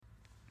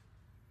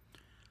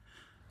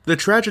The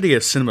Tragedy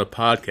of Cinema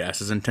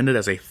podcast is intended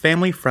as a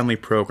family-friendly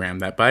program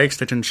that by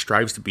extension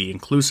strives to be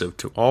inclusive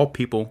to all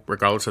people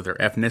regardless of their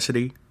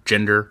ethnicity,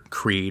 gender,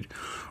 creed,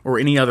 or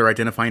any other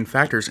identifying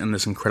factors in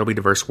this incredibly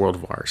diverse world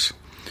of ours.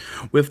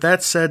 With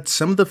that said,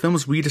 some of the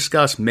films we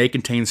discuss may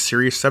contain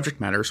serious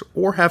subject matters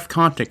or have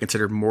content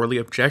considered morally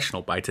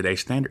objectionable by today's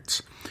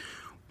standards.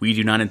 We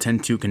do not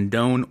intend to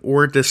condone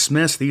or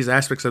dismiss these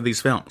aspects of these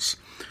films,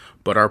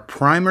 but our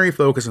primary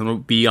focus will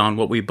be on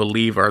what we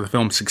believe the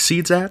film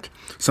succeeds at,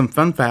 some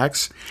fun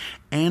facts,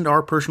 and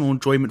our personal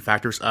enjoyment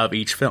factors of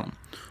each film.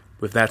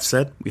 With that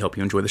said, we hope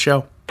you enjoy the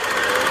show.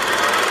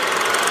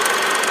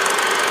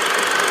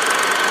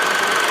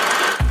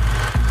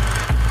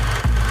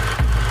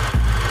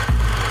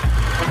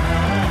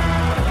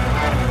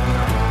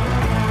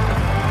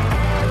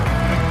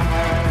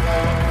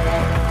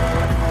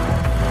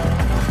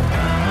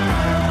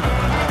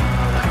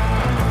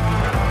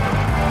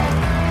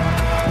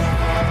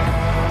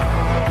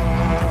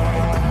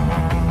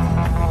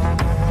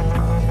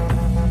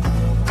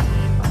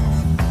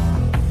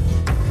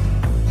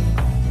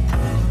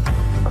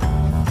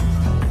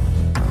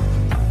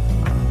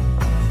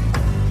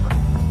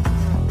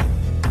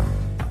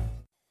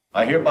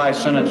 I hereby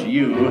sentence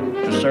you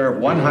to serve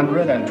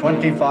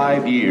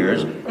 125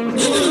 years.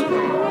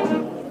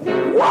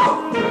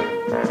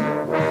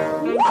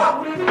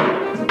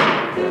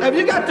 Have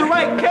you got the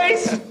right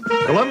case?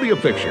 Columbia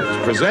Pictures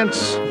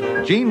presents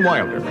Gene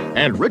Wilder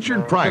and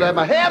Richard Pryor. I have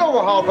my head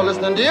overhauled for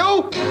listening to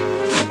you.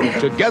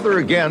 Together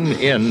again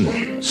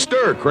in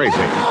Stir Crazy.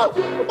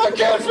 I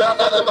can't feel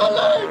nothing in my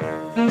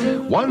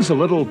leg. One's a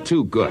little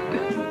too good.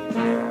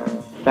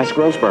 That's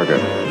Grossberger,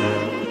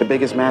 the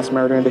biggest mass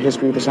murderer in the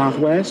history of the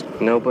Southwest.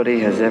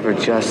 Nobody has ever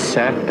just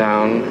sat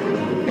down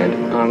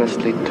and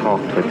honestly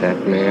talked with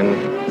that man.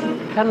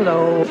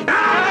 Hello.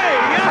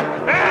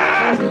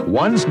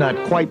 One's not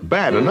quite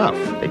bad enough.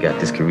 They got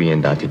this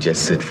Korean doctor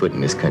just set foot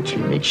in this country.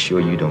 Make sure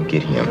you don't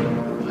get him.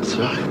 That's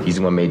right. He's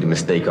the one made the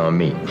mistake on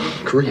me.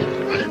 Korean,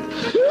 right?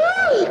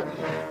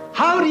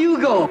 How do you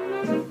go?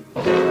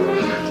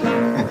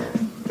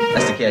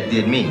 That's the cat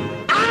did me.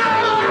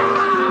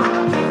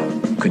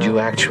 Could you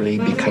actually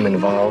become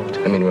involved,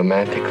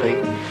 romantically,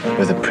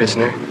 with a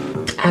prisoner?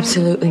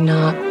 Absolutely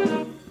not.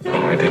 Oh,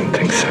 I didn't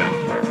think so.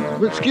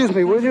 Excuse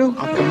me, will you?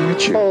 I'll come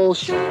with you. Oh,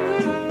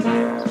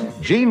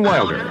 Gene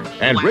Wilder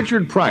and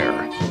Richard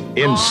Pryor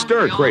in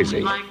Stir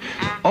Crazy.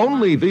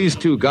 Only these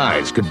two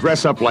guys could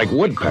dress up like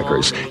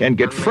woodpeckers and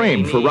get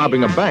framed for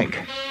robbing a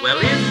bank.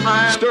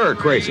 Stir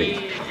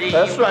Crazy.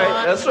 That's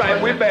right,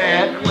 we're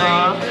bad.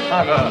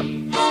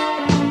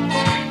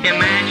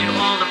 Imagine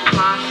all the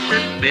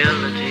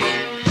possibilities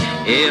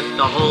if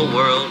the whole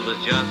world was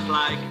just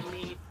like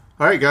me.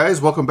 All right,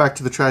 guys, welcome back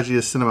to the Tragedy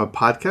of Cinema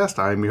podcast.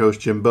 I'm your host,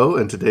 Jimbo,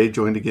 and today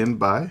joined again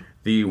by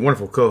The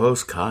wonderful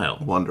co-host, Kyle.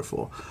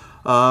 Wonderful.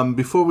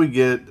 Before we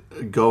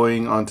get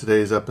going on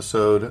today's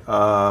episode,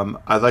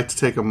 I'd like to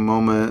take a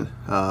moment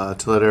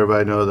to let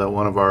everybody know that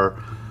one of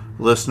our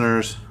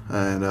listeners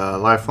and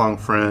lifelong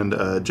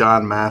friend,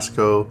 John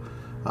Masco,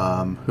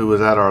 who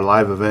was at our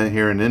live event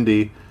here in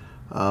Indy,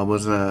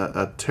 was in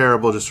a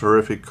terrible, just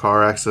horrific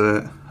car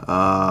accident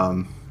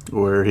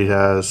where he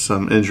has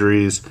some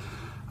injuries,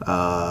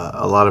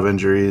 a lot of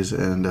injuries,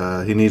 and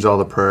he needs all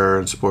the prayer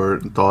and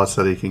support and thoughts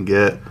that he can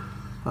get.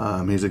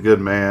 He's a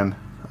good man,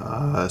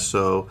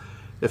 so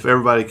if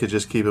everybody could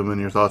just keep him in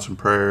your thoughts and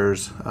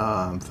prayers,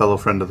 fellow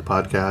friend of the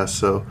podcast,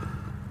 so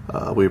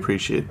we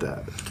appreciate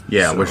that.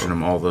 Yeah, so, wishing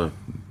him all the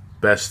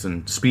best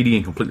and speedy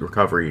and complete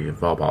recovery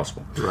if all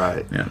possible.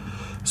 Right. Yeah.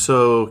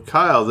 So,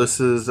 Kyle, this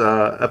is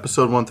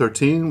episode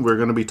 113. We're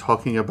going to be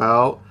talking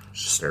about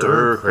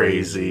Stir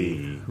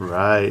Crazy.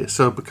 Right.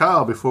 So,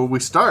 Kyle, before we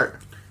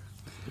start,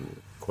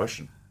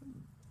 question.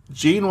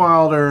 Gene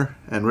Wilder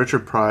and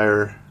Richard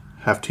Pryor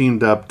have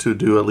teamed up to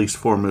do at least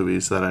 4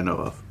 movies that I know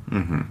of.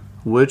 Mm-hmm.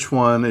 Which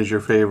one is your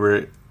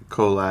favorite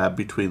collab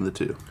between the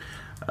two?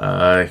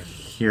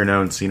 Hear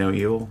No and See No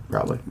Evil,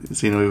 probably.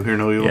 See No Evil, Hear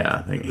No Evil? Yeah,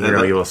 I think Hear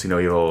No Evil, See No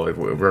Evil,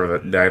 wherever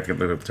that, I can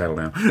look up the title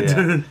now.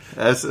 Yeah,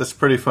 that's a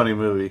pretty funny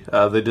movie.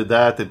 They did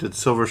that, they did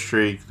Silver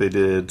Streak, they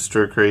did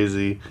Stir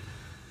Crazy,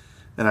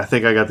 and I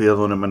think I got the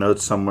other one in my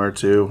notes somewhere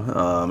too.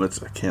 I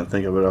can't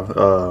think of it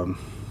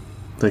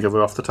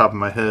off the top of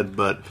my head,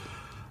 but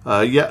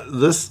yeah,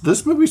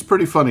 this movie's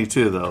pretty funny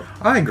too, though.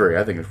 I agree.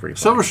 I think it's pretty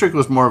funny. Silver Streak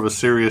was more of a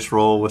serious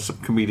role with some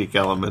comedic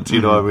elements,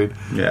 you know what I mean?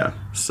 Yeah.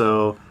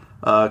 So,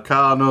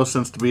 Kyle, no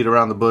sense to beat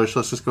around the bush.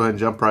 Let's just go ahead and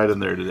jump right in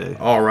there today.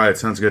 All right.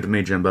 Sounds good to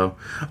me, Jimbo.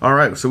 All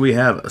right. So we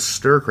have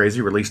Stir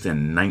Crazy, released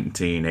in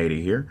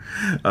 1980 here.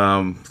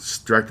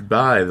 Directed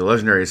by the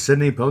legendary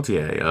Sidney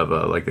Poitier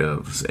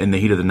of In the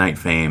Heat of the Night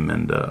fame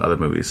and other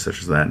movies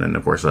such as that. And,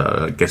 of course,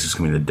 Guess Who's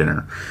Coming to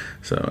Dinner.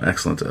 So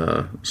excellent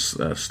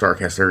star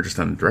cast there just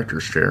on the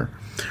director's chair.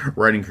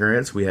 Writing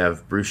credits, we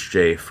have Bruce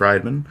J.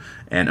 Friedman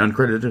and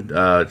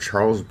uncredited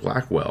Charles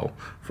Blackwell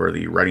for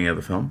the writing of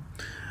the film.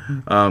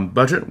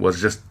 Budget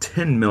was just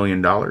 $10 million,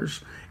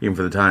 even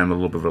for the time a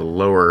little bit of a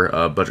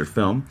lower budget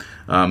film.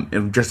 And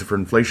adjusted for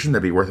inflation,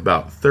 that'd be worth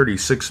about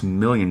 $36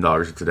 million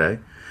today.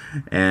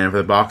 And for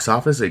the box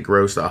office, it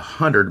grossed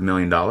 $100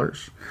 million.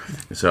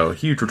 So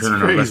huge return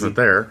on investment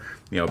there.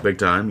 Big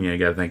time. You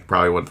got to think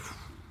probably what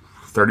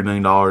 $30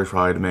 million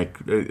probably to make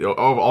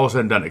all of a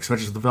sudden done.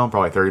 Expenses of the film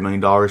probably $30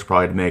 million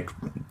probably to make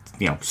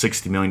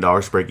 $60 million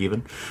to break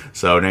even.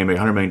 So now you make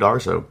 $100 million.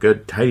 So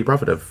good tidy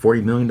profit of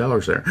 $40 million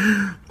there.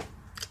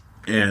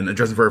 And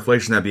adjusting for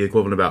inflation, that'd be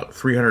equivalent to about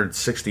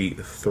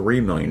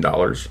 $363 million.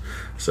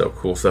 So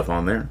cool stuff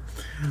on there.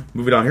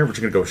 Moving on here, we're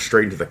just going to go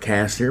straight into the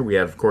cast here. We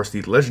have, of course,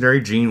 the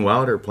legendary Gene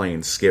Wilder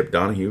playing Skip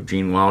Donahue.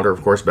 Gene Wilder,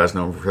 of course, best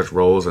known for such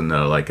roles in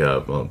the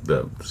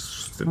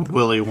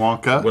Willy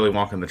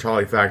Wonka and the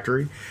Charlie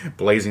Factory,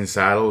 Blazing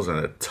Saddles, and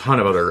a ton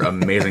of other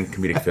amazing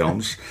comedic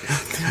films.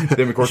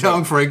 Then, of course,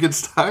 Young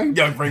Frankenstein,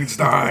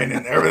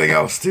 and everything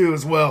else too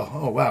as well.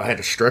 Oh wow, I had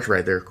to stretch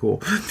right there.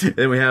 Cool.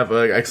 Then we have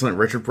excellent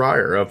Richard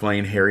Pryor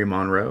playing Harry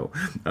Monroe.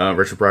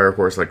 Richard Pryor, of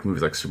course, like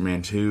movies like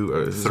Superman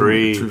 2,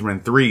 Superman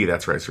 3.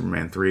 That's right,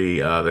 Superman 3,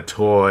 The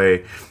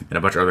Toy, and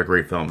a bunch of other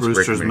great films.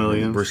 Brewster's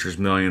Millions. Probably Brewster's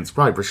Millions,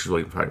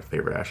 probably my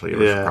favorite actually.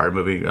 Richard Pryor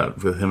movie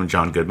with him and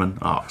John Goodman.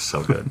 Oh,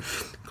 so good.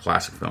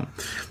 Classic film.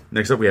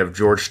 Next up, we have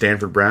George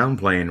Stanford Brown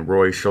playing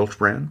Roy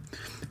Schultzbrand,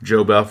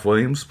 Joe Belf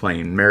Williams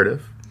playing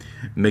Meredith,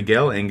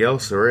 Miguel Angel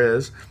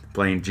Suarez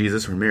playing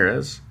Jesus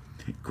Ramirez,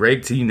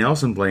 Greg T.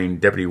 Nelson playing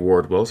Deputy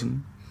Ward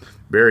Wilson,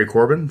 Barry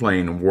Corbin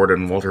playing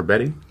Warden Walter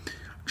Betty,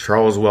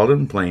 Charles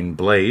Weldon playing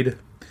Blade,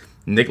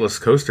 Nicholas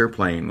Coaster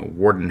playing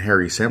Warden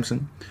Harry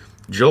Sampson,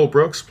 Joel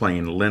Brooks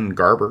playing Lynn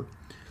Garber,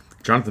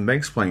 Jonathan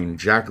Banks playing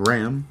Jack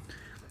Ram,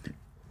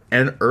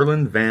 and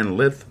Erland Van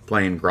Lith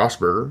playing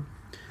Grossberger,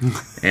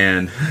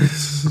 and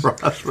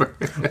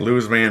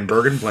Louis Van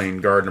Bergen playing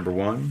guard number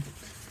 1,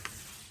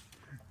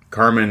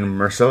 Carmen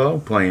Marcello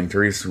playing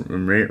Teresa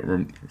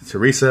Ramirez.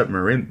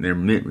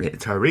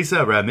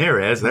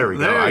 There we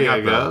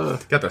go.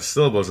 Got the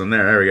syllables in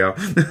there. There we go.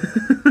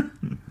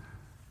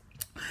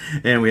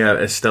 And we have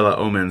Estella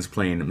Omens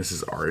playing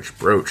Mrs. R.H.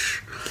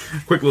 Broach.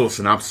 Quick little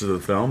synopsis of the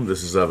film.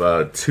 This is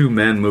of two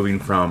men moving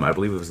from, I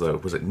believe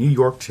it was it New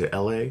York to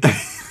L.A.?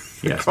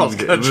 Yes,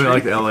 moving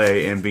like to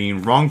L.A. and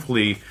being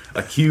wrongfully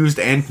accused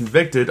and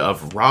convicted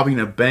of robbing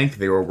a bank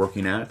they were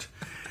working at.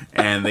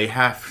 And they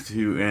have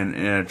to, in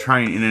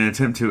an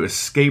attempt to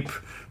escape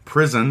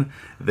prison,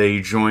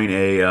 they join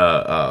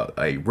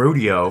a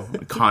rodeo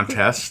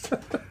contest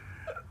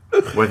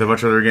with a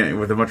bunch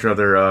of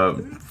other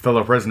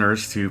fellow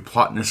prisoners to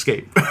plot and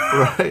escape.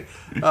 Right?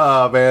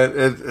 Oh man,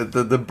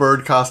 the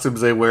bird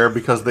costumes they wear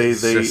because they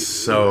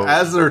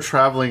as they're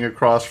traveling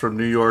across from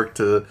New York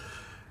to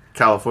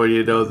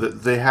California,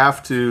 that they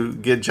have to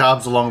get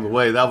jobs along the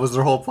way. That was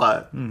their whole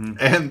plot. Mm-hmm.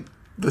 And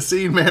the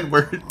scene, man,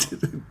 where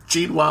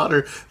Gene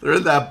Wilder, they're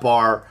in that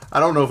bar.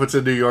 I don't know if it's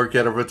in New York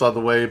yet or if it's on the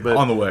way, but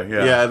on the way,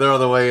 yeah. Yeah, they're on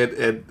the way,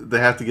 and they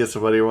have to get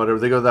somebody or whatever.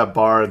 They go to that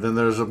bar, and then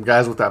there's some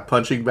guys with that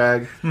punching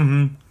bag.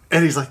 Mm-hmm.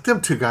 And he's like, them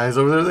two guys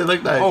over there, they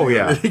look nice. Oh,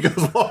 yeah. And he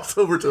walks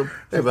over to him.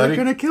 Hey, buddy,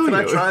 they're going to kill you. Can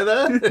I try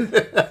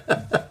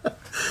that?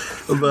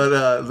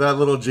 But that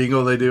little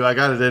jingle they do, I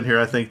got it in here.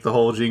 I think the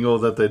whole jingle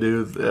that they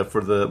do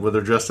where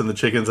they're dressed in the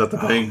chickens at the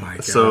bank. Oh, my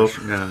gosh. So,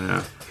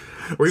 no.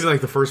 Or even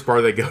like the first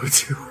bar they go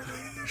to.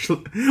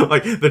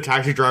 Like the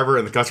taxi driver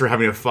and the customer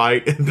having a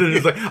fight, and then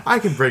he's like, "I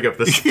can break up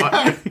this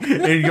fight,"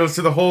 and he goes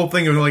through the whole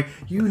thing and like,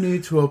 "You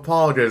need to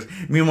apologize."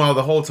 Meanwhile,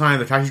 the whole time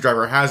the taxi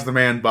driver has the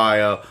man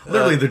by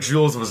literally the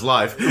jewels of his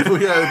life.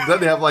 Yeah, doesn't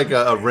he have like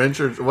a wrench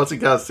or what's he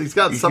got? He's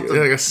got something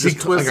like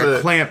a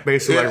clamp,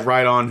 basically, like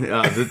right on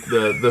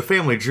the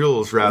family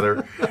jewels,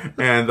 rather.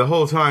 And the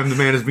whole time the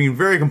man is being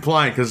very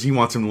compliant because he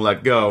wants him to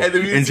let go.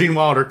 And Gene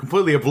Wilder,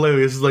 completely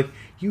oblivious, is like,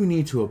 "You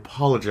need to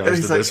apologize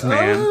to this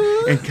man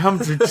and come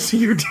to see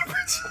your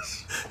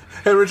differences."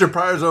 And Richard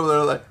Pryor's over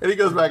there, like, and he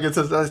goes back and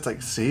says, "It's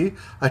like, see,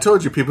 I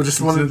told you, people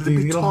just wanted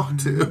to be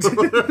talked to."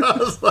 I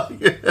was like,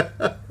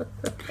 yeah.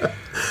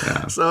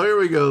 So here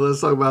we go.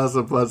 Let's talk about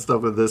some fun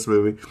stuff in this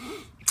movie.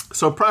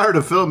 So prior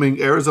to filming,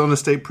 Arizona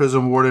State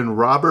Prison Warden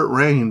Robert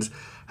Raines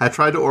had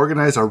tried to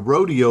organize a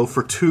rodeo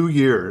for 2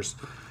 years.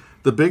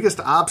 The biggest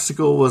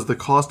obstacle was the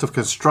cost of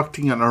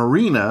constructing an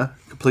arena,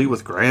 complete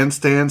with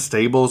grandstands,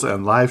 stables,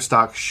 and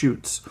livestock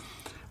chutes.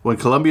 When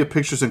Columbia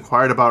Pictures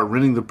inquired about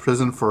renting the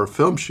prison for a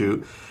film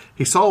shoot,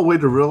 he saw a way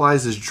to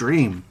realize his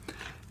dream.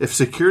 If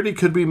security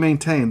could be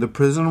maintained, the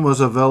prison was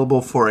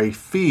available for a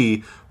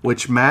fee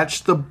which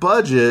matched the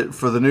budget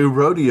for the new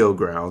rodeo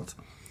grounds.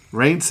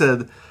 Raines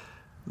said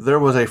there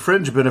was a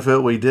fringe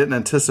benefit we didn't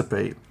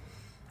anticipate.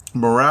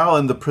 Morale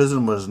in the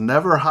prison was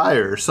never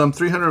higher. Some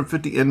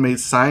 350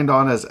 inmates signed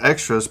on as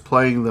extras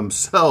playing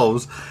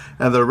themselves,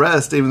 and the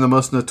rest, even the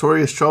most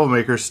notorious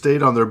troublemakers,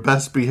 stayed on their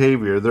best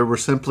behavior. There were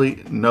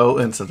simply no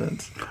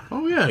incidents.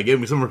 Oh yeah, it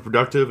gave me something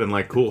productive and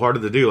like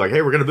cool-hearted to do. Like,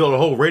 hey, we're going to build a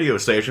whole radio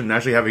station and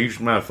actually have a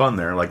huge amount of fun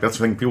there. Like, that's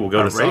the thing people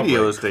go to celebrate.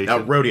 Radio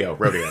station. Rodeo.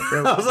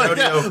 I was like,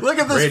 yeah, look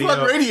at this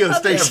fun radio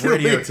station.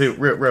 Radio too.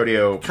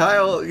 Rodeo.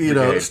 Kyle,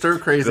 stir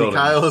crazy. Building.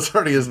 Kyle is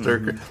already a stir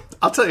crazy.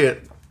 I'll tell you,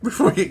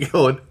 before we get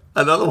going,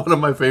 another one of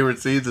my favorite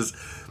scenes is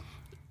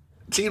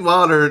Gene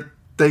Wilder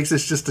thinks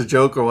it's just a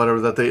joke or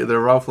whatever that they're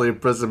wrongfully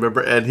imprisoned,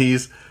 remember, and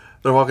he's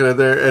They're walking in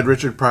there, and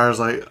Richard Pryor's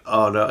like,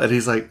 "Oh no!" And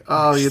he's like,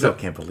 "Oh, you still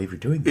can't believe you're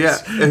doing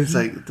this." Yeah, and he's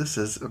like, "This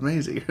is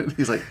amazing." And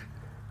he's like,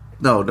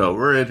 "No,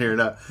 we're in here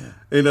now."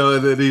 Yeah.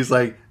 And then he's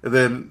like, and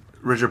then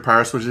Richard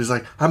Pryor switches. He's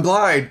like, "I'm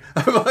blind."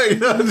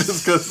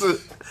 Just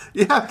because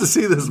you have to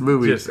see this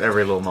movie, just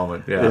every little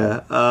moment.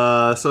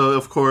 Yeah. So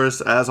of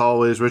course, as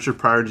always, Richard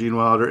Pryor and Gene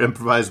Wilder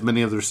improvised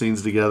many of their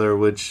scenes together,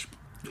 which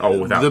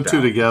without them doubt.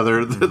 two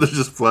together, they're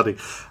just funny.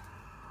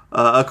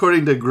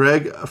 According to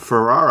Greg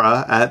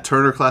Ferrara at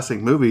Turner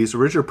Classic Movies,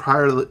 Richard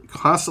Pryor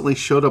constantly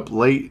showed up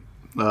late,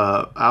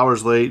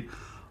 hours late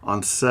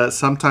on set,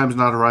 sometimes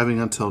not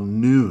arriving until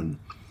noon.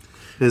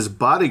 His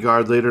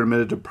bodyguard later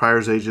admitted to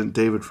Pryor's agent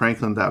David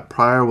Franklin that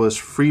Pryor was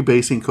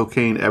freebasing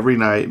cocaine every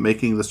night,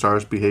 making the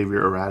star's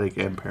behavior erratic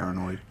and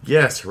paranoid.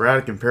 Yes,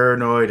 erratic and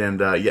paranoid, and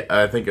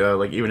I think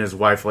like even his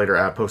wife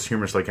later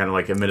posthumously kind of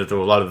like admitted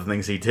to a lot of the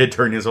things he did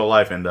during his whole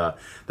life, and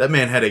that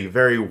man had a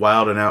very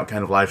wild and out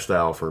kind of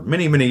lifestyle for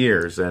many, many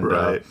years, and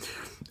at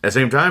the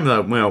same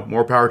time,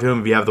 more power to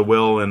him if you have the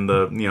will and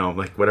the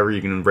like whatever,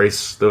 you can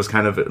embrace those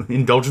kind of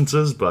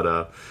indulgences,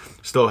 but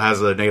still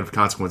has negative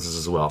consequences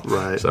as well.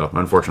 Right. So,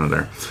 unfortunate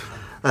there.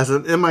 As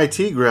an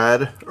MIT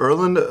grad,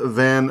 Erland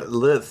Van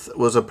Lith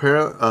was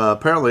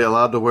apparently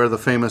allowed to wear the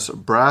famous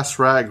brass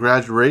rat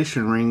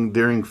graduation ring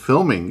during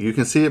filming. You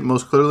can see it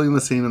most clearly in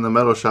the scene in the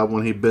metal shop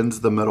when he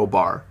bends the metal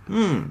bar.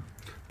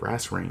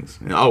 Brass rings.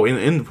 Oh,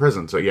 in the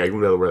prison. So, yeah, you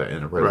can be able to wear that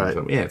in a prison. Right.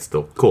 So, yeah, it's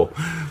still cool.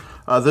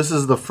 This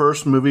is the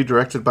first movie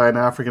directed by an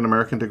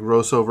African-American to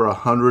gross over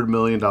 $100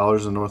 million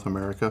in North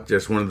America.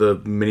 Just one of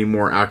the many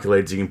more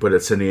accolades you can put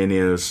at Sidney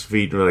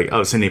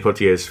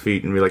Poitier's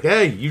feet and be like,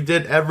 hey, you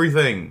did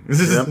everything.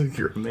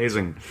 You're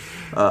amazing.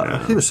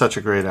 He was such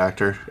a great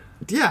actor.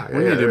 Yeah. We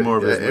need to do more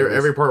of his movies.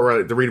 Every part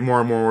where to read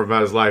more and more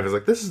about his life is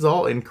like, this is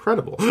all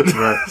incredible.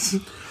 Right.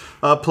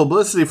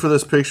 Publicity for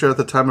this picture at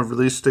the time of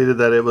release stated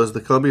that it was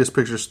the Columbia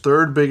Pictures'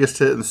 third biggest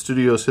hit in the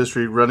studio's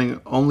history, running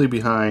only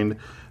behind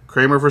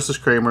Kramer vs.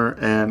 Kramer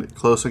and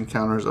Close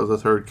Encounters of the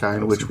Third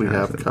Kind, which we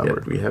have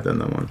covered. Yeah, we have done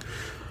that one.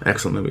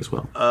 Excellent movie as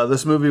well.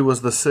 This movie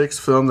was the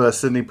sixth film that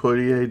Sidney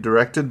Poitier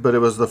directed, but it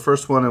was the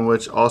first one in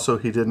which also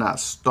he did not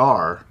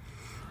star.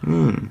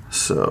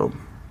 So,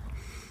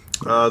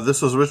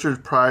 this was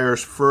Richard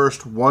Pryor's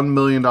first $1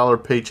 million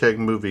paycheck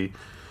movie.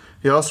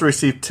 He also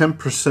received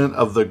 10%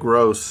 of the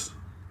gross.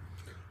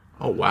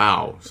 Oh,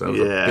 wow. So it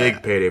was a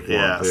big payday for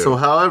him, too. So,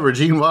 however,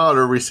 Gene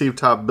Wilder received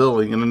top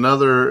billing, and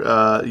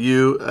Another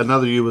You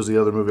was the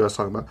other movie I was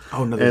talking about.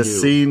 Oh, Another and You.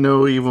 See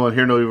No Evil and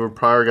Hear No Evil,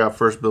 Pryor got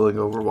first billing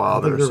over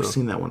Wilder. I've never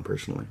seen that one,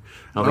 personally.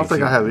 I don't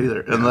think I have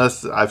either,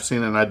 unless I've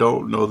seen it and I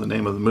don't know the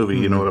name of the movie,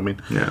 you know what I mean?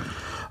 Yeah.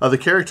 The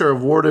character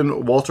of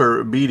Warden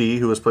Walter Beatty,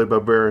 who was played by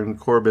Baron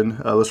Corbin,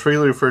 was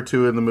frequently referred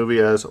to in the movie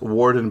as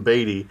Warden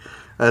Beatty,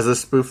 as a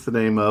spoof the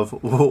name of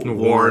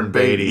Warren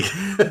Beatty.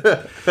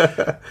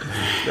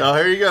 Now,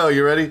 here you go.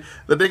 You ready?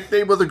 The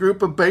nickname of the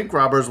group of bank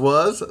robbers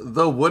was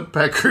the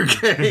Woodpecker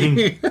Gang.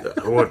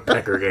 The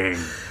Woodpecker Gang.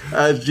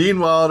 As Gene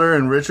Wilder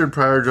and Richard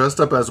Pryor dressed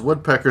up as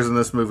woodpeckers in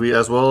this movie,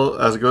 as well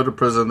as go to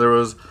prison, there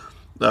was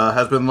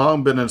has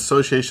long been an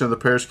association of the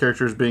Paris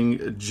characters being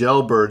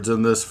jailbirds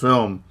in this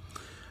film.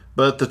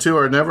 But the two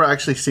are never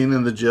actually seen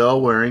in the jail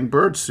wearing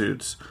bird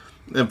suits.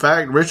 In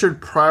fact, Richard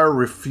Pryor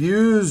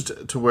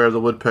refused to wear the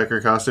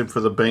woodpecker costume for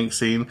the bank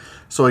scene,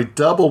 so a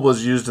double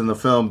was used in the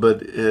film,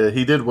 but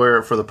he did wear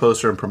it for the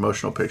poster and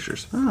promotional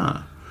pictures.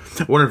 I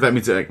wonder if that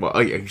means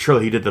that,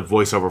 surely he did the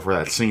voiceover for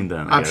that scene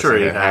then. I'm sure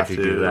he'd have to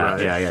do that.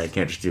 Right. Yeah, you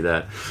can't just do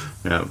that.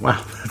 Yeah, wow.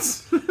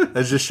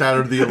 That's just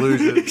shattered the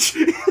illusion.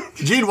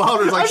 Gene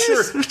Wilder's like,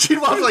 sure.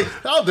 Gene Wilder's like,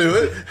 I'll do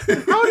it.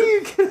 How do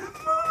you get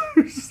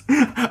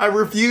I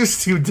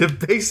refuse to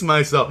debase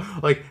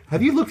myself. Like,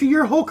 have you looked at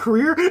your whole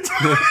career?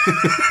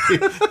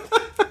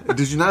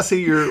 Did you not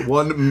see your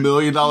 $1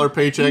 million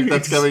paycheck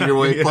that's coming your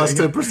way, plus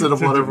 10%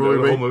 of whatever we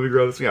make? The whole movie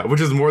gross,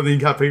 which is more than you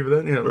got paid for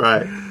that.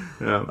 Right.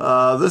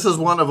 Yeah. This is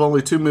one of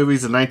only two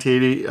movies in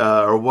 1980,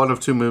 or one of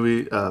two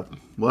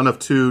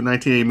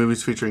 1980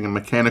 movies featuring a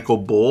mechanical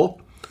bull.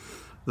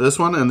 This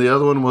one and the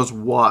other one was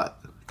what?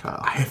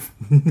 Kyle? I have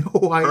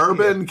no idea.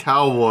 Urban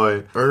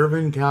Cowboy.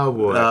 Urban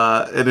Cowboy.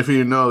 And if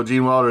you know,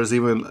 Gene Wilder is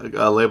even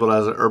labeled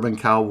as an urban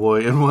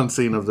cowboy in one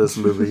scene of this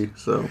movie.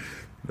 So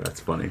that's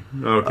funny.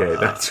 Okay,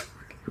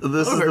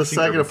 This is the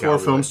second of four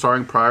films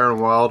starring Pryor and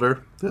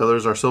Wilder. The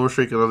others are Silver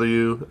Streak, Another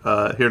You,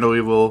 Hear No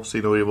Evil, See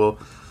No Evil.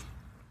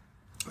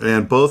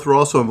 And both were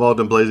also involved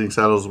in Blazing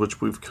Saddles,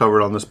 which we've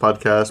covered on this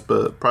podcast.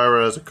 But Pryor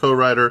as a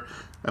co-writer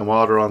and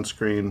Wilder on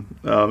screen.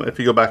 If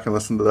you go back and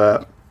listen to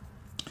that,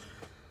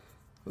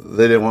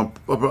 they didn't want...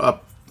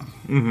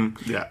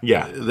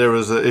 Yeah. There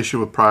was an issue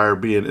with Pryor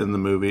being in the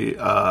movie.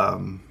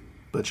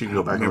 But you can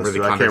go back and listen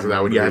to that. I can't remember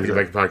that one. Yeah, I have to go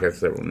back to podcast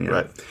for that one. Yeah.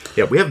 Right.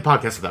 Yeah, we have a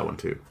podcast for that one,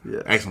 too.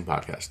 Yes. Excellent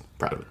podcast.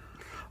 Proud of it.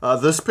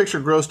 This picture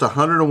grossed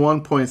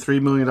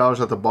 $101.3 million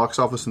at the box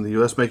office in the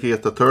U.S., making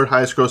it the third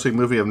highest grossing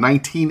movie of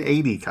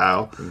 1980,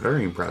 Kyle.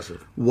 Very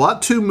impressive.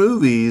 What two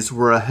movies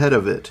were ahead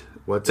of it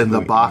in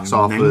the box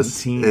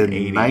office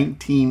in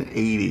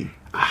 1980?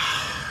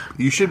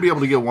 You should be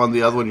able to get one.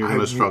 The other one, you're going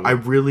to struggle. I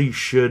really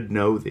should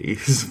know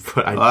these,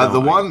 but I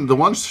don't. The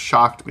one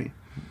shocked me.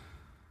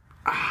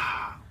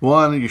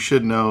 One, you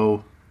should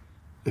know.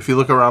 If you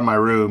look around my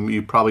room,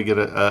 you probably get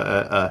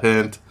a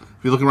hint.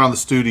 If you look around the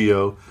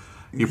studio,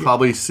 you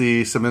probably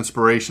see some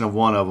inspiration of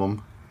one of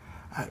them.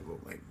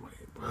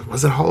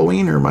 Was it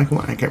Halloween or Michael?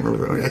 I can't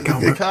remember. I can't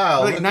remember.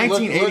 Kyle, like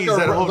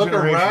 1980s. Look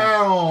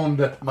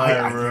around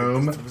my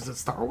room. Was it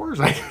Star Wars?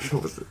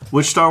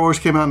 Which Star Wars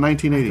came out in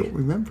 1980? I don't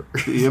remember.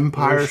 The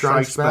Empire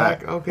Strikes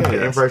Back. Okay, yes.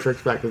 Empire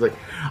Strikes Back. I was like,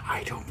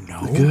 I don't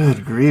know.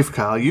 Good grief,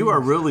 Kyle! You are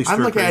really.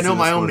 I'm like, I know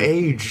my own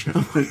age.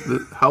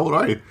 How old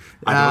are you?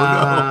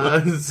 I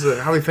don't know.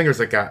 So how many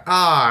fingers I got?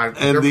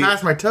 They're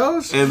past my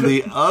toes. And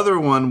the other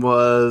one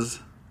was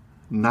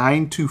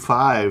 9 to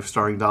 5,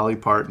 starring Dolly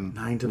Parton.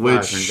 9 to 5,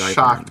 which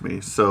shocked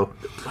me. So,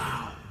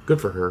 wow, good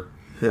for her.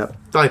 Yeah,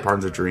 Dolly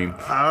Parton's a dream.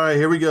 All right,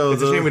 here we go.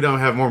 It's a shame we don't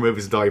have more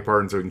movies of Dolly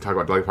Parton, so we can talk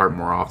about Dolly Parton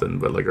more often.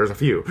 But like, there's a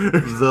few.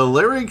 The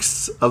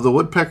lyrics of the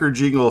Woodpecker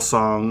Jingle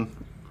song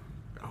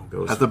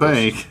at the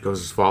bank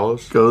goes as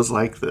follows. Goes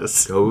like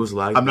this.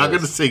 I'm not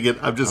going to sing it.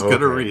 I'm just going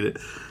to read it.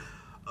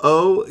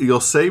 Oh, you'll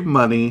save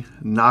money.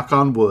 Knock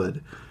on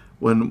wood.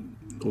 When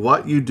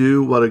what you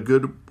do, what a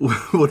good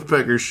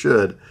woodpecker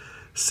should.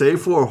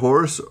 Save for a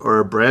horse or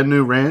a brand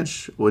new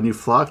ranch when you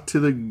flock to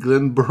the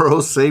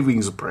Glenboro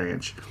Savings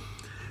Branch.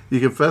 You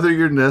can feather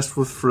your nest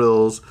with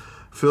frills,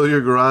 fill your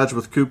garage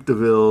with Coupe de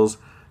Villes.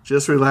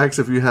 Just relax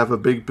if you have a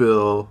big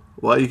bill.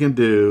 What you can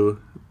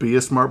do, be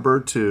a smart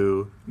bird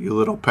too, you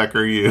little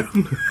pecker you.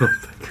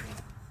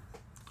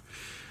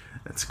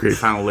 That's a great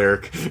final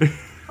lyric.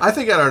 I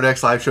think at our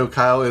next live show,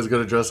 Kyle is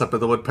going to dress up in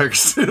the woodpecker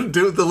suit and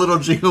do the little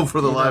jingle for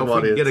the live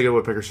audience. Get a good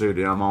woodpecker suit.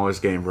 Yeah, I'm always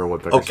game for a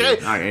woodpecker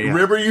suit. Okay,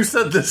 remember you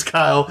said this,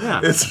 Kyle.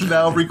 Yeah. It's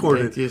now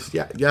recorded. I'm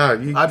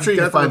sure you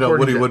can find a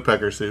Woody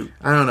Woodpecker suit.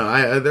 I don't know.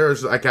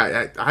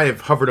 I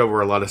have hovered over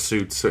a lot of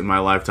suits in my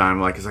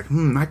lifetime. Like, it's like,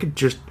 I could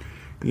just...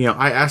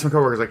 I asked my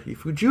coworkers,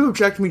 like, would you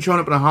object to me showing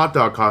up in a hot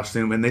dog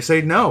costume? And they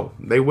say no.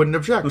 They wouldn't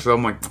object. So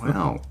I'm like,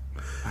 well...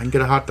 I can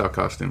get a hot dog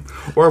costume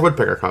or a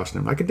woodpecker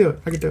costume. I could do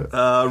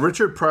it.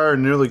 Richard Pryor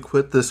nearly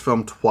quit this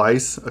film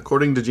twice.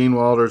 According to Gene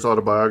Wilder's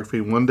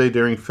autobiography, one day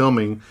during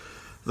filming,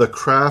 the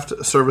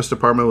craft service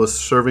department was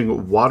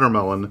serving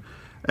watermelon,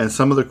 and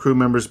some of the crew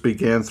members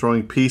began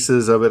throwing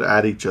pieces of it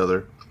at each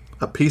other.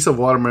 A piece of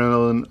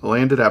watermelon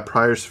landed at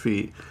Pryor's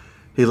feet.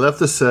 He left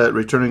the set,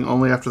 returning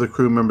only after the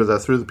crew member that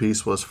threw the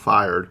piece was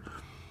fired.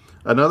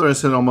 Another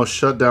incident almost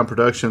shut down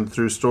production.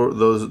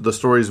 The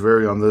stories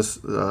vary on this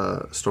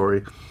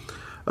story.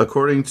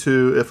 According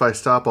to If I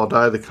Stop, I'll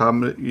Die, The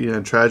Comedy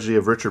and Tragedy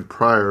of Richard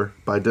Pryor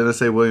by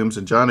Dennis A. Williams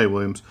and John A.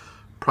 Williams,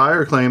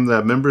 Pryor claimed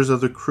that members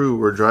of the crew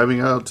were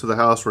driving out to the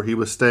house where he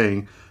was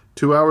staying,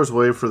 2 hours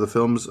away from the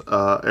film's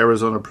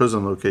Arizona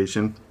prison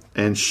location,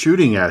 and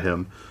shooting at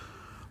him.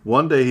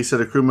 One day, he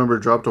said a crew member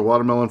dropped a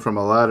watermelon from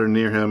a ladder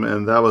near him,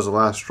 and that was the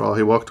last straw.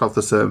 He walked off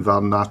the set and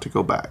vowed not to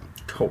go back.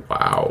 Oh,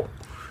 wow.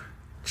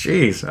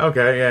 Jeez.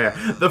 Okay.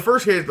 Yeah. The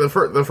first case, the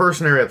first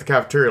scenario at the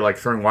cafeteria, like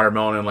throwing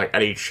watermelon and like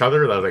at each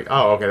other, I was like,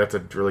 oh, okay, that's a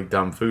really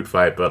dumb food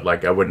fight, but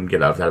like I wouldn't get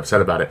that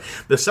upset about it.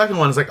 The second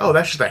one is like, oh,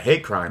 that's just a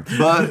hate crime.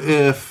 But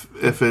if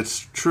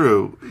it's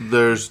true,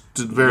 there's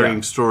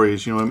varying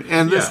stories. You know what I mean?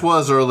 And this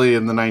was early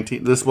in the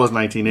This was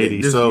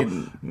 1980, so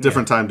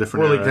different time,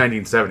 different. Or like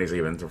 1970s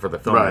even for the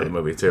film of the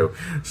movie too.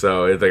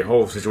 So the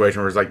whole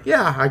situation where it's like,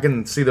 yeah, I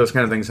can see those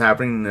kind of things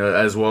happening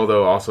as well.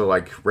 Though also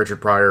like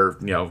Richard Pryor,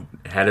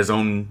 had his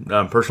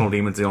own personal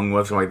demons dealing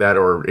with, something like that,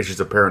 or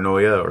issues of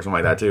paranoia or something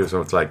like that too. So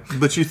it's like,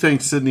 but you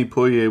think Sidney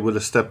Poitier would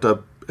have stepped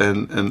up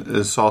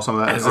and saw some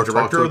of that as the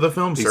director of the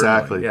film?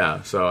 Exactly.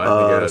 Yeah. So I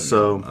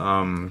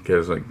think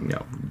because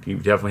you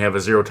definitely have a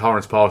zero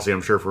tolerance policy,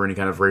 I'm sure, for any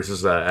kind of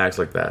racist acts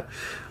like that.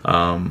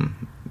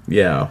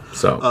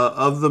 So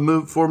of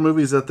the 4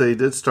 movies that they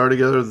did star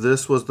together,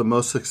 this was the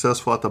most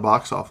successful at the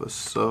box office.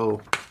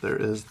 So there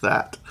is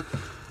that.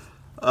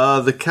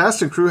 The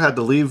cast and crew had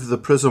to leave the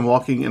prison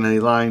walking in a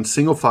line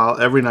single file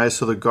every night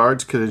so the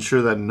guards could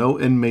ensure that no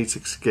inmates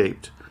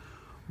escaped.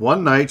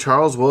 One night,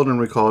 Charles Weldon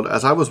recalled,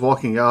 as I was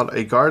walking out,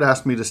 a guard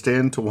asked me to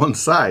stand to one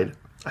side.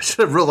 I should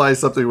have realized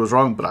something was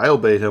wrong, but I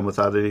obeyed him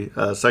without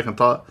a second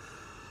thought.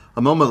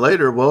 A moment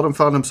later, Weldon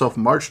found himself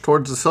marched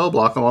towards the cell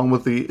block along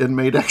with the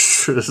inmate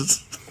extras.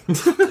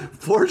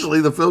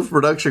 Fortunately, the film's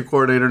production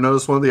coordinator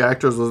noticed one of the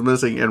actors was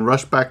missing and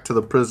rushed back to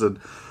the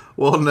prison.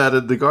 Weldon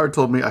added, the guard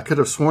told me, I could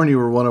have sworn you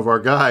were one of our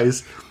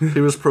guys.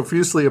 He was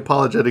profusely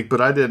apologetic,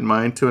 but I didn't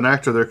mind. To an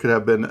actor, there could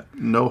have been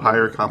no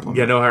higher compliment.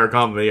 Yeah, no higher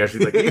compliment. Yeah,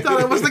 she's like, you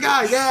thought I was the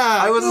guy. Yeah.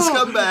 I was a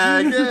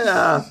scumbag.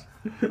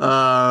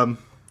 Yeah.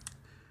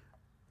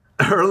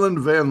 Erland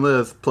Van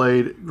Lith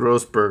played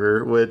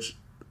Grossberger, which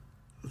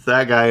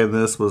that guy in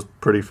this was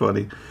pretty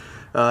funny.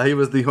 He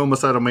was the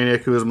homicidal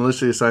maniac who was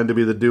maliciously assigned to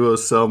be the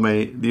duo's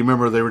cellmate. Do you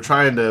remember they were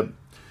trying to...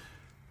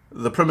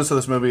 The premise of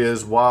this movie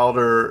is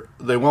Wilder.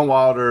 They want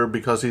Wilder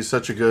because he's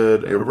such a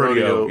good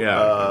rodeo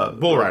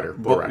bull rider.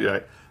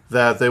 Right,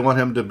 that they want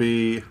him to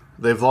be.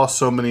 They've lost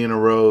so many in a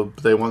row.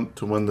 They want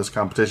to win this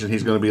competition.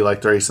 He's going to be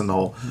like the ace in the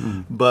hole.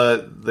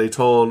 But they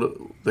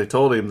told they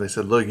told him, they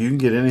said, look, you can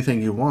get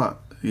anything you want.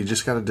 You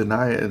just got to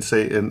deny it and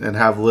say and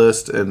have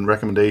lists and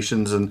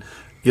recommendations and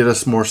get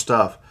us more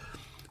stuff.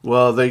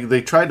 Well,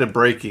 they tried to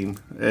break him,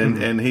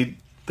 and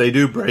they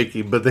do break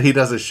him, but he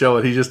doesn't show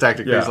it. He just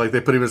acted crazy. Like,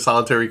 they put him in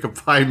solitary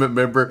confinement,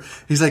 remember?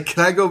 He's like,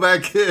 can I go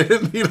back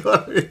in? You know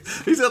what I mean?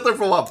 He's out there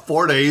for,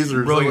 4 days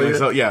or something?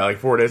 So, like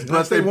 4 days.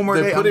 But they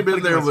put him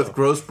in there with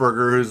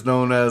Grossberger, who's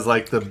known as,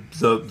 like, the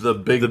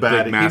big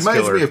baddie. He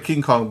reminds me of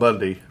King Kong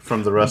Bundy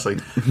from the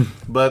wrestling.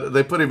 But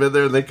they put him in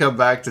there, and they come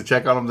back to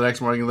check on him the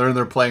next morning, and learn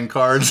they're playing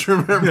cards,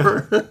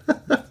 remember?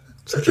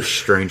 Such a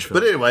strange film.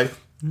 But anyway...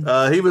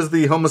 he was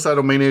the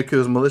homicidal maniac who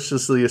was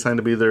maliciously assigned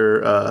to be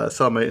their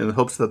cellmate in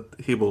hopes that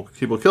he will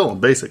kill him,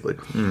 basically.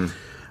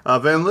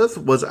 Van Lith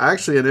was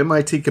actually an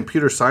MIT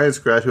computer science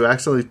grad who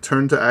accidentally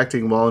turned to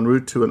acting while en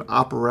route to an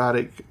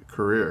operatic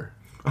career.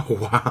 Oh,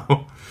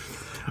 wow.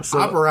 So,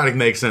 operatic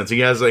makes sense. He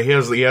has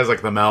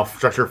like the mouth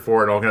structure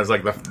for it, all kinds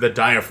of like the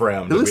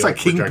diaphragm. It looks like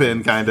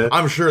Kingpin, kind of.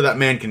 I'm sure that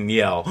man can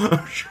yell.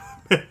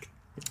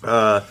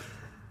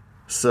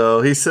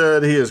 So he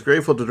said he is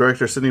grateful to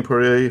director Sidney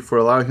Poitier for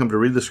allowing him to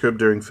read the script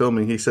during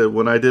filming. He said,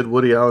 when I did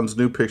Woody Allen's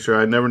New Picture,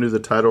 I never knew the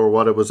title or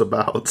what it was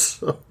about.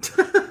 So.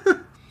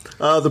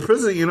 The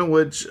prison unit,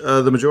 which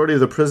the majority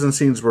of the prison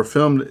scenes were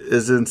filmed,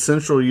 is in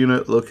Central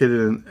Unit located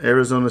in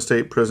Arizona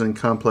State Prison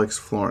Complex,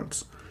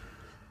 Florence.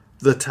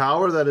 The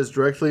tower that is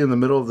directly in the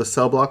middle of the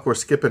cell block where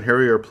Skip and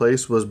Harry are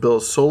placed was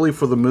built solely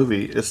for the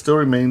movie. It still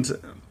remains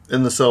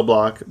in the cell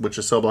block, which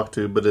is cell block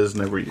 2, but is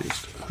never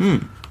used.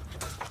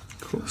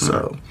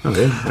 So,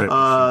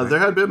 there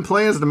had been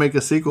plans to make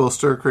a sequel,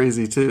 Stir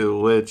Crazy 2,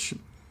 which...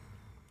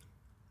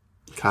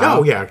 Kyle,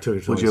 would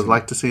you have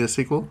liked to see a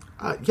sequel?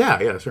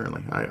 Yeah,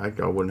 certainly. I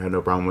wouldn't have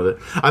no problem with it.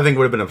 I think it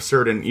would have been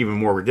absurd and even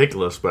more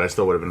ridiculous, but I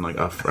still would have been like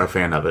a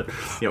fan of it.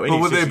 But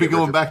would they be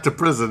going back to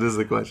prison is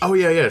the question. Oh,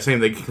 yeah. Same.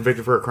 They get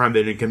convicted for a crime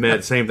they didn't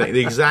commit. Same thing.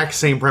 The exact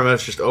same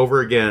premise, just over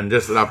again.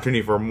 Just an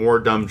opportunity for more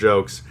dumb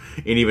jokes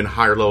and even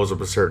higher levels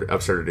of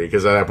absurdity.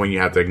 Because at that point, you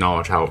have to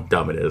acknowledge how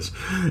dumb it is.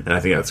 And I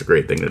think that's a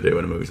great thing to do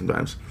in a movie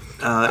sometimes.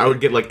 I would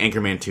get like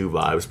Anchorman 2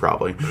 vibes,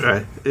 probably.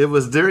 Right. It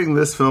was during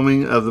this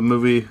filming of the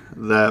movie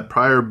that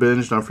Pryor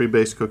binged on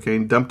freebase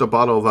cocaine, dumped a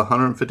bottle of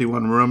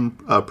 151 room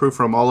proof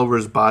rum all over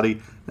his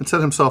body, and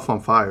set himself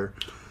on fire.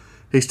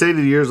 He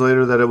stated years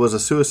later that it was a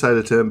suicide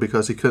attempt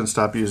because he couldn't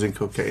stop using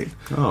cocaine.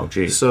 Oh,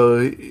 geez.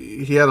 So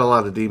he had a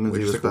lot of demons.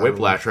 He was like a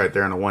whiplash right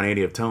there on a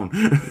 180 of tone.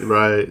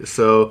 Right.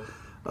 So,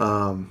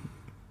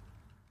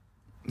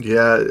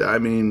 yeah, I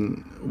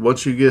mean,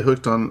 once you get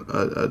hooked on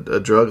a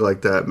drug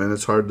like that, man,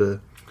 it's hard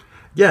to...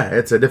 Yeah,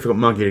 it's a difficult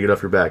monkey to get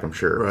off your back, I'm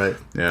sure. Right.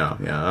 Yeah.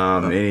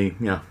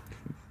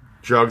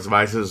 Drugs,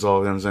 vices,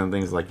 all of them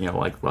things like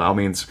by all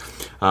means,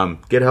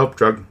 get help,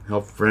 drug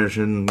help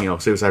prevention,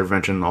 suicide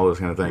prevention, all those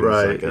kind of things.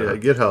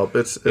 Right. Get help.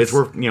 It's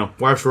worth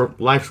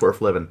life's worth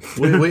living.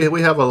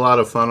 we have a lot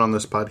of fun on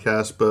this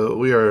podcast, but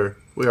we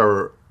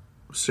are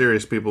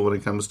serious people when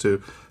it comes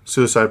to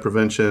suicide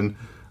prevention,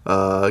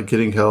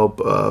 getting help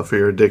for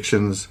your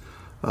addictions.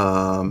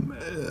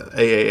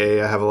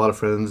 AAA. I have a lot of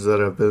friends that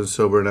have been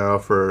sober now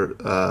for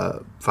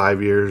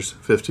 5 years,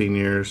 15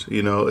 years.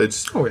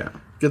 It's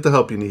get the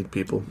help you need,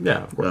 people.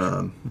 Yeah, of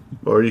course.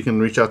 Or you can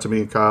reach out to me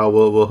and Kyle.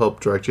 We'll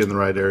help direct you in the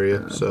right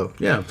area. So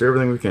do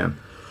everything we can.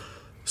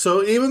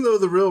 So even though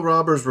the real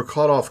robbers were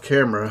caught off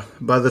camera,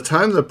 by the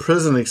time the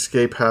prison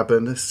escape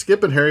happened,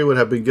 Skip and Harry would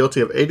have been guilty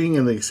of aiding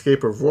in the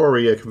escape of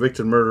Rory, a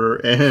convicted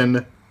murderer,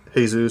 and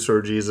Jesus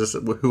or Jesus,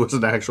 who was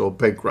an actual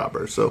bank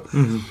robber. So.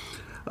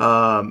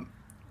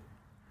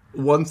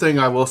 One thing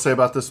I will say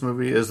about this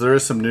movie is there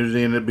is some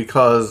nudity in it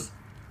because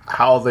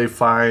how they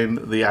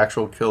find the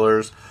actual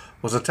killers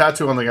was a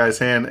tattoo on the guy's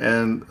hand,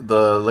 and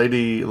the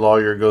lady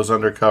lawyer goes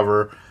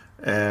undercover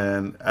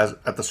and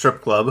at the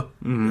strip club,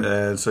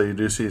 and so you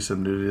do see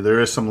some nudity.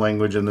 There is some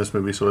language in this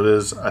movie, so it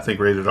is, I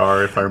think, rated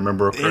R if I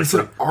remember correctly. It's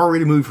an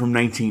R-rated movie from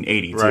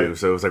 1980 too,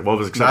 so it was like what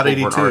was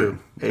acceptable? Not 82,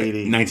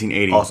 80,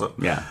 1980. Also,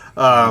 yeah.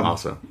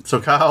 Also,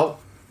 so Kyle,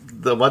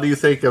 what do you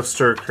think of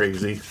Stir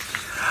Crazy?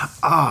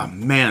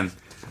 Man.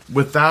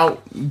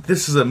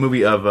 This is a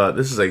movie of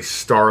this is a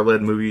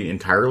star-led movie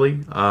entirely.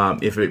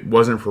 If it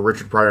wasn't for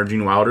Richard Pryor and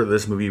Gene Wilder,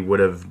 this movie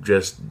would have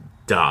just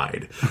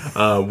died.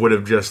 Would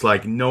have just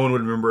no one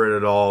would remember it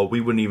at all.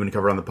 We wouldn't even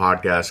cover it on the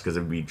podcast because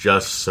it would be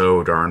just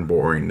so darn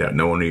boring that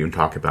no one would even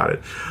talk about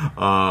it.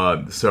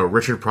 So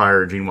Richard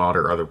Pryor and Gene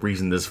Wilder are the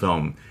reason this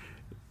film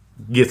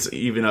gets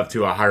even up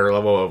to a higher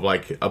level of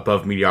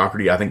above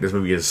mediocrity. I think this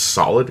movie is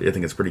solid. I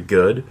think it's pretty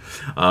good.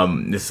 I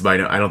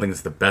don't think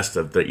it's the best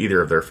of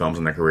either of their films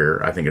in their career.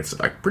 I think it's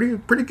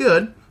pretty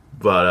good,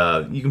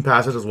 but you can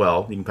pass it as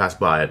well. You can pass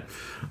by it,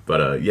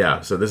 but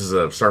so this is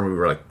a star movie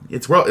where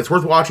it's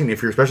worth watching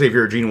especially if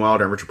you're a Gene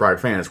Wilder and Richard Pryor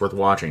fan. It's worth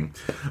watching,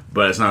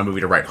 but it's not a movie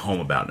to write home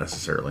about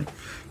necessarily.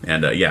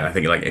 And I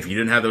think if you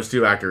didn't have those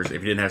two actors,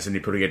 if you didn't have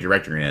Sidney Poitier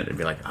directing it, it'd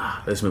be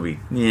this movie,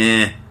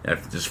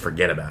 just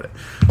forget about it.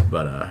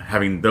 But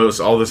having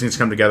all those things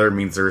come together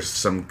means there's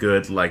some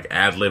good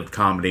ad-libbed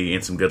comedy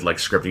and some good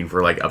scripting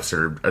for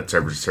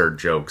absurd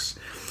jokes,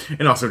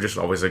 and also just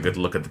always a good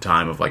look at the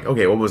time of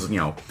okay, what was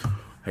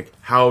like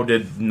how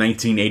did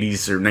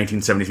 1980s or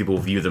 1970s people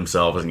view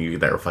themselves,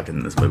 and that reflected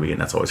in this movie,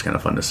 and that's always kind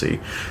of fun to see.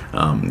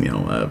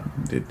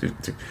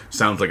 It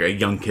sounds like a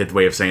young kid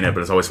way of saying it,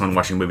 but it's always fun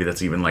watching a movie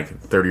that's even like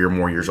 30 or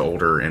more years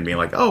older and being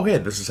like, oh, yeah,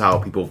 this is how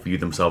people view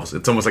themselves.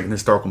 It's almost like an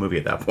historical movie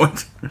at that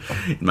point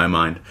in my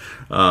mind.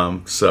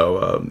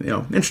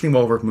 Interesting,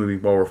 well worth movie,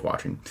 well worth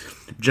watching.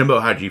 Jimbo,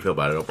 how did you feel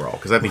about it overall?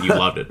 Because I think you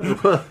loved it.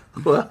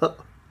 Well,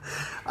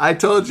 I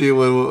told you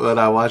when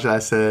I watched it, I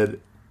said,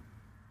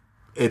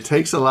 it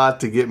takes a lot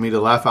to get me to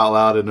laugh out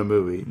loud in a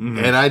movie. Mm-hmm.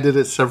 And I did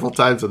it several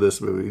times in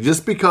this movie.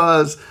 Just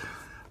because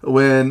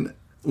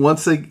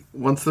once they're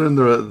in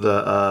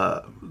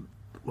the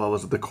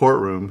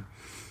courtroom,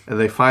 and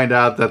they find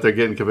out that they're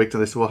getting convicted,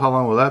 they say, well, how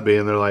long will that be?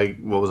 And they're like,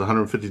 what was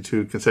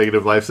 152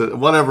 consecutive life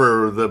sentences?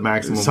 Whatever the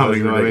maximum was,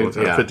 you know what I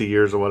mean? 50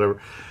 years or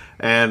whatever.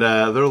 And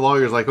their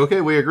lawyer's like,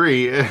 okay, we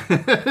agree. Like,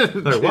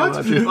 what?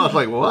 I was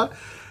like, what?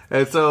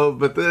 And so,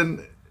 but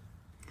then,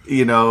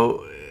 he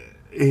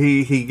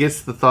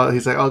gets the thought,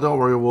 he's like, oh, don't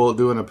worry, we'll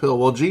do an appeal.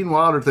 Well, Gene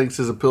Wilder thinks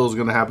his appeal is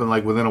going to happen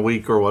like within a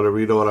week or whatever,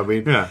 you know what I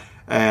mean? Yeah.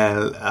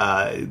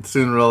 And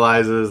soon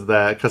realizes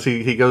that, because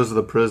he goes to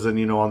the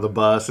prison, on the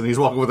bus, and he's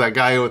walking with that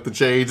guy with the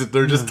chains, and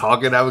they're just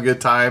talking, having a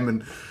good time.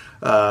 And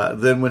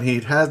then when he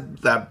had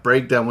that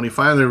breakdown, when he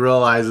finally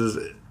realizes,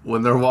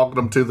 when they're walking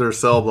him to their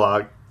cell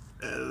block,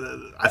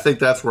 I think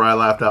that's where I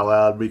laughed out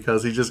loud,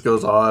 because he just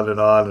goes on and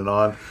on and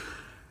on.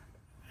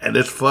 And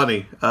it's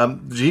funny.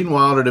 Gene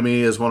Wilder, to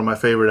me, is one of my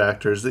favorite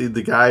actors. The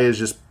guy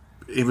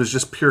he was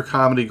just pure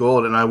comedy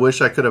gold, and I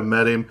wish I could have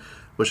met him.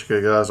 Wish I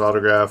could have got his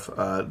autograph.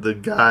 The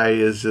guy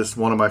is just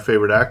one of my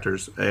favorite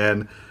actors.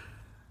 And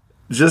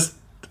just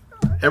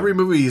every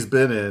movie he's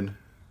been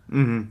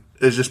in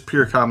is just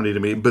pure comedy to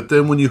me. But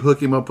then when you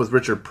hook him up with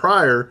Richard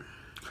Pryor,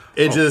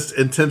 it just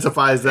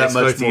intensifies that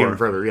much more. Even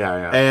further,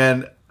 yeah.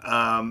 And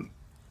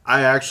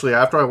I actually,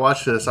 after I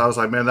watched this, I was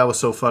like, man, that was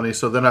so funny.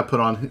 So then I put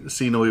on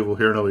See No Evil,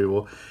 Hear No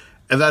Evil.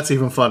 And that's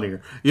even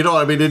funnier. You know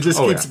what I mean? It just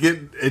keeps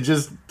getting...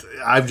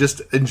 I've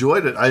just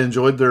enjoyed it. I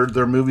enjoyed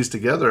their movies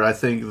together. I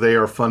think they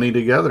are funny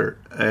together.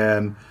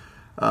 And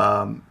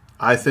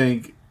I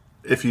think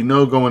if you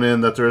know going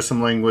in that there is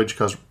some language,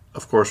 because,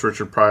 of course,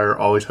 Richard Pryor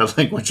always has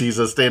language. He's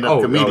a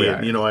stand-up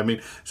comedian. You know what I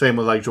mean? Same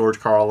with like George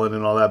Carlin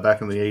and all that back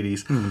in the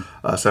 80s,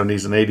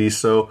 70s and 80s.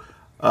 So...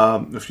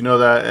 if you know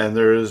that, and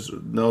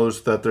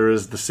knows that there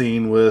is the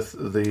scene with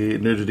the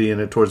nudity in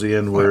it towards the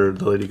end where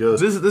the lady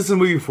goes. This is a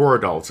movie for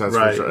adults. That's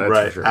right, for sure.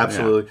 Right, for sure.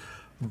 Absolutely. Yeah.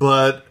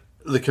 But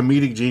the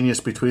comedic genius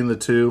between the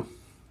two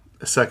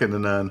is second to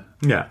none.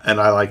 Yeah,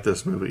 and I like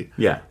this movie.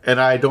 Yeah, and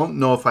I don't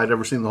know if I'd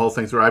ever seen the whole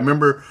thing through. I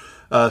remember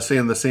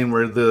seeing the scene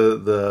where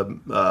the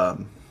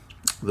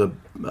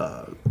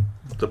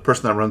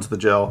person that runs the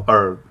jail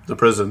or the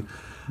prison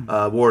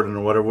warden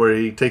or whatever, where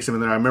he takes him in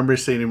there. I remember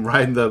seeing him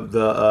riding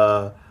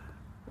the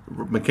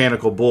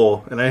mechanical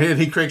bull, and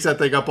he cranks that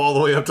thing up all the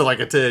way up to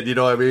like a 10, you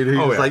know what I mean?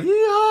 He's like,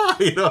 yeah,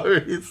 you know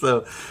what I mean?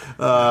 So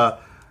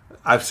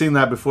I've seen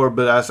that before,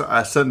 but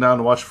I sat down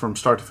to watch it from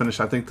start to finish.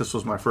 I think this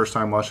was my first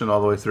time watching it all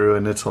the way through,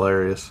 and it's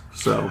hilarious.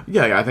 So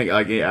yeah, I think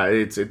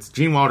it's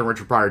Gene Wilder and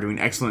Richard Pryor doing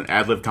excellent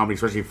ad-lib comedy,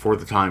 especially for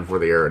the time, for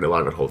the era, and a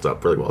lot of it holds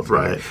up really well today.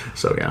 Right.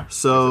 So yeah.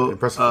 So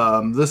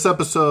this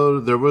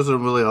episode, there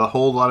wasn't really a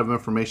whole lot of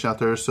information out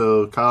there,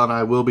 so Kyle and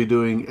I will be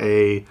doing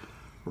a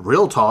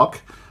real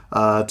talk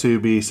to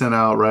be sent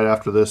out right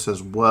after this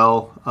as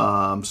well.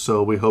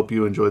 So we hope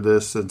you enjoyed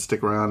this and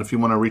stick around. If you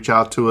want to reach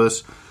out to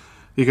us,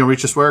 you can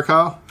reach us where,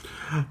 Kyle?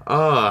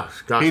 Gosh,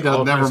 he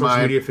doesn't. Never mind.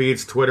 Social media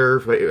feeds: Twitter,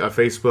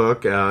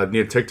 Facebook,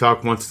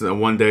 TikTok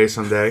one day,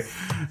 someday,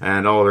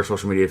 and all other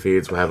social media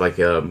feeds will have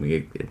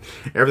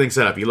everything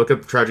set up. You look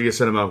up Tragedy of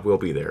Cinema, we'll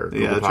be there.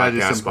 Google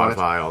Podcast,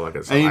 Spotify, all that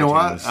good stuff. And you know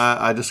iTunes. what?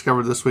 I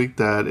discovered this week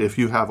that if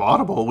you have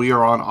Audible, we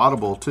are on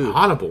Audible too.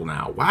 Audible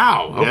now,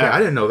 wow. Okay, I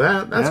didn't know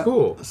that. That's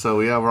cool. So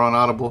we're on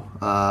Audible.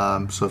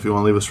 So if you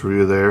want to leave us a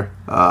review there.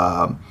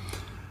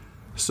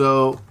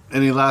 So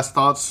any last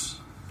thoughts,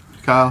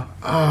 Kyle?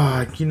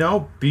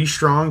 Be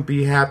strong,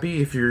 be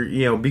happy. If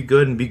you're, be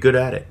good and be good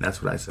at it.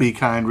 That's what I say. Be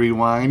kind,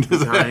 rewind. Be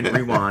kind,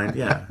 rewind.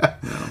 Yeah.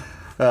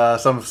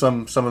 Some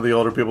of the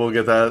older people will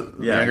get that.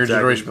 Yeah, younger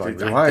generation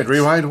like,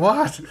 rewind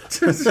what?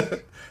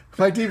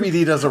 My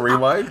DVD doesn't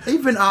rewind.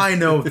 Even I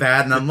know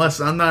that, and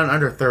unless I'm not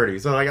under 30,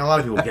 so a lot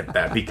of people get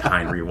that. Be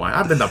kind, rewind.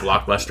 I've been to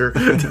Blockbuster.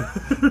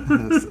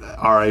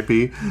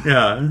 R.I.P.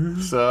 Yeah.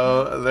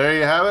 So there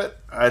you have it.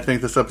 I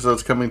think this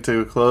episode's coming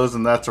to a close,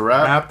 and that's a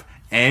wrap.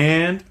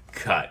 And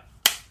cut.